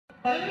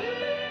So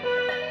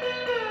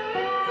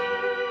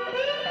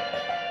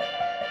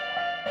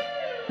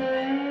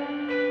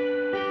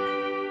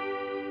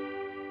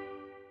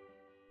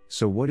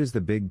what is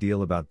the big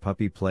deal about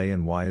puppy play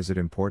and why is it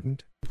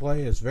important?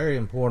 Play is very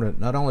important,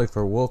 not only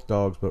for wolf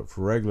dogs, but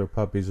for regular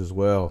puppies as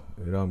well.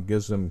 It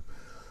gives them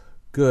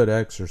good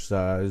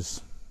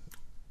exercise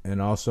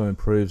and also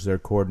improves their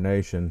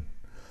coordination.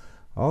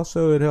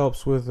 Also, it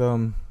helps with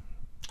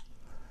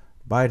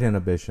bite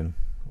inhibition,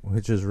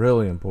 which is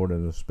really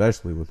important,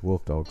 especially with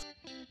wolf dogs.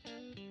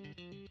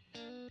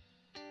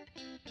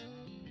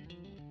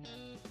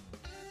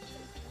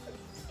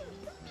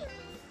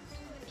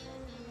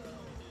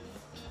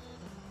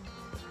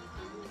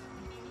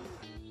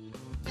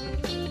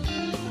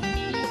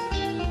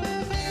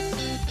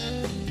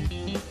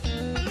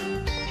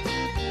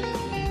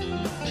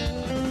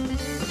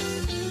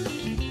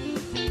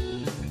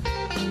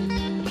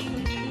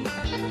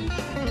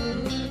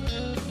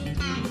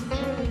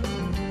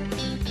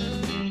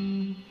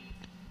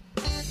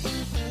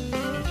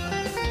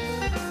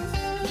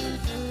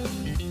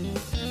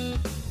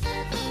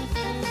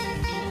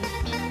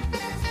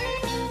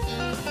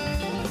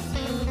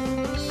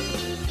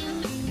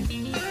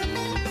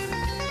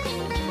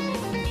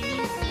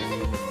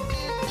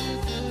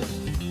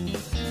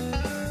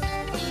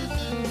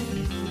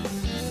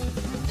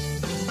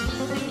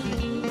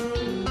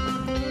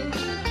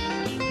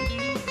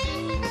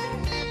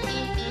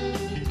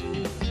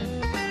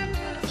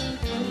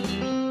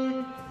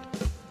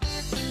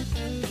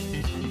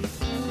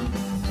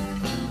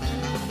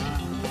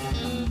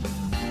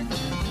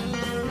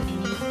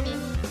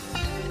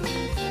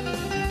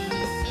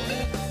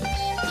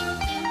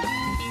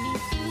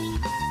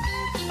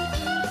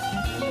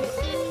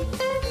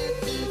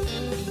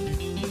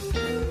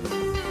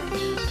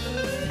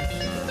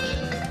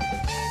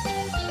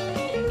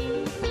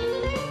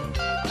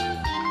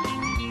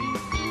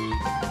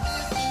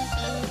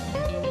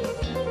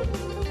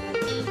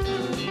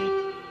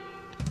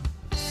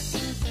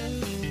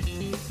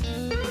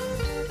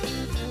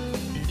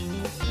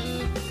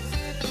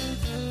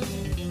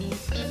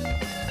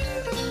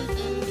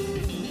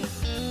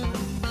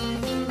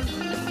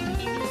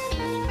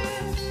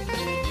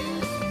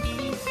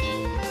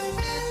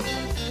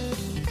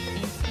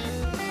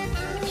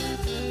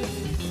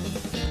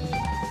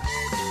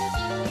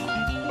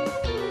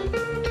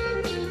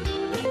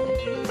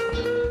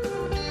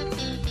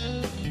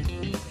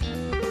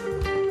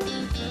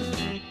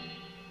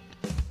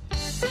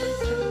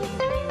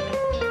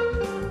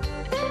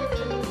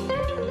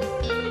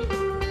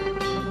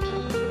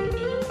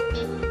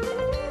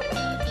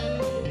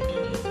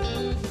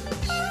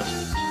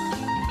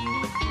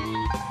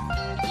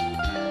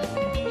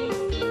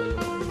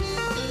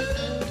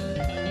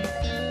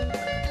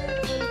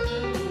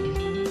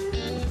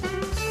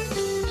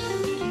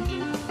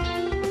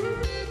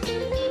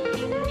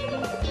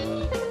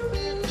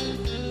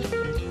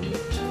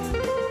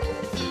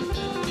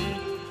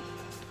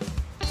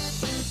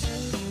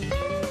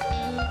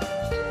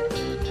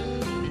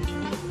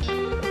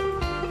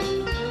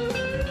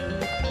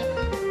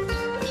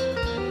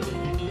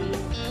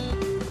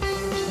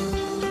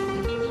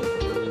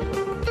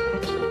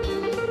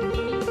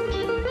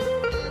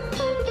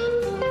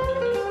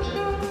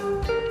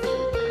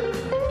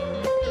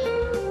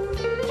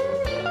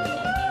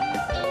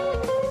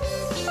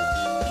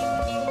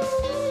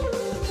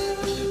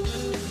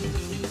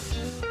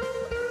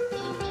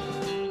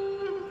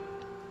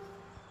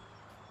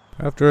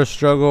 After a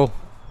struggle,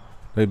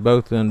 they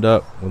both end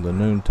up with a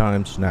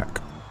noontime snack.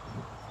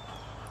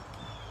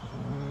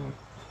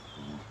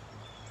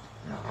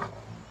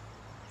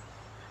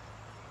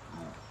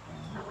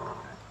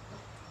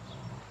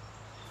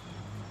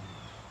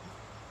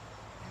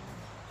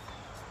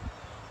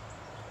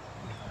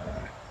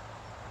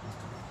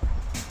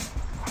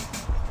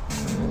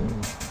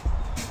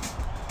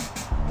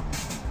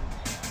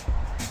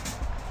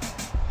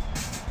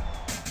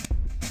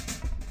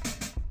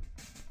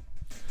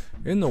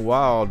 In the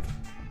wild,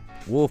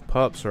 wolf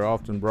pups are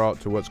often brought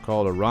to what's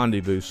called a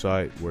rendezvous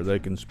site where they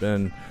can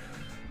spend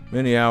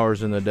many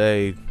hours in the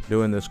day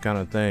doing this kind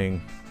of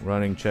thing,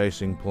 running,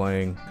 chasing,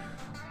 playing.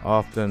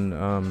 Often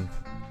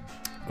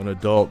an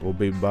adult will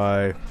be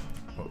by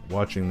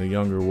watching the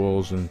younger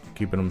wolves and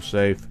keeping them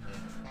safe,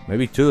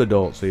 maybe two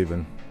adults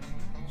even.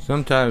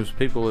 Sometimes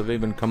people have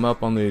even come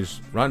up on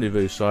these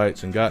rendezvous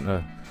sites and gotten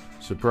a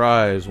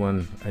surprise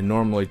when a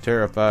normally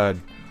terrified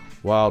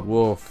wild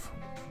wolf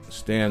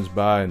stands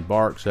by and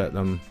barks at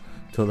them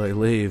till they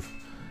leave.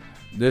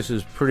 This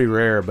is pretty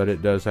rare, but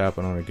it does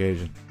happen on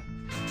occasion.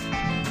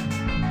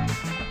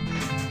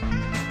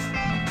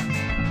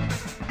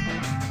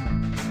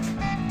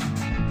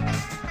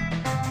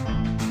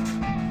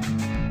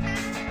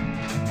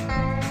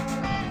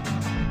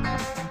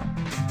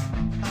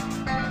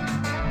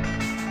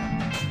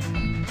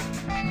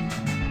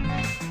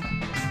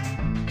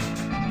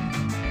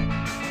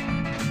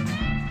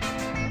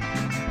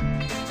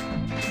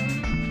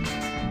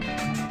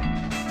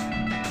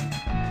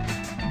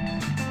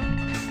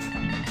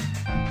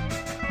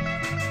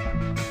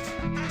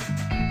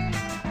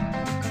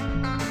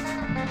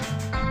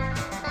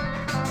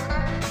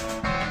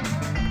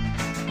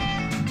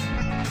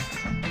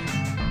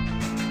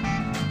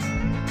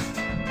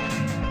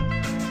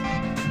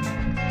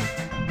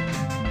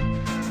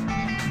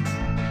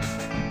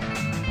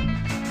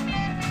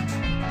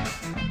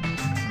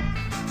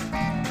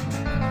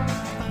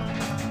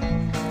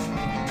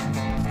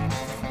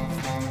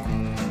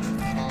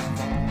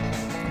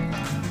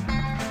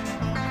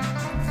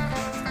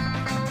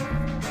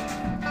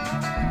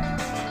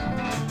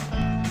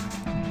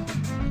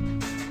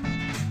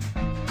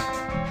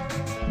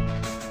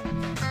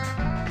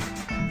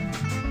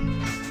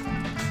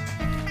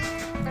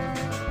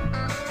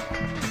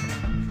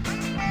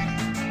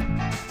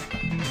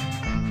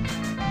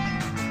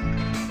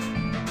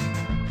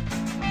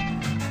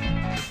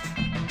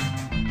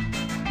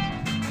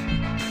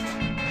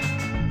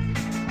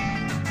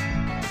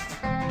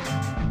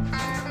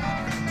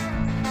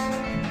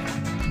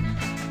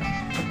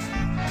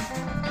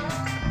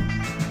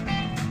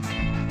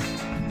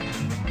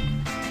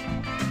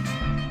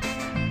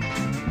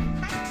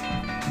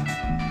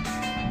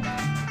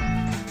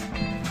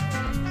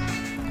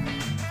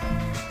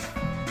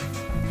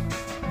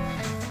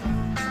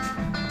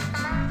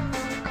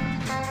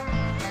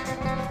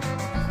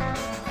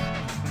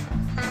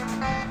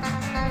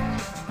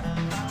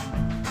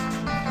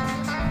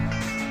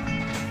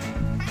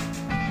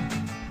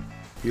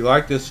 If you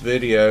like this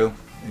video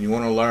and you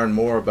want to learn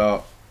more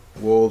about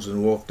wolves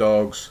and wolf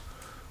dogs,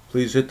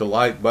 please hit the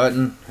like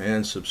button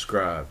and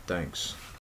subscribe. Thanks.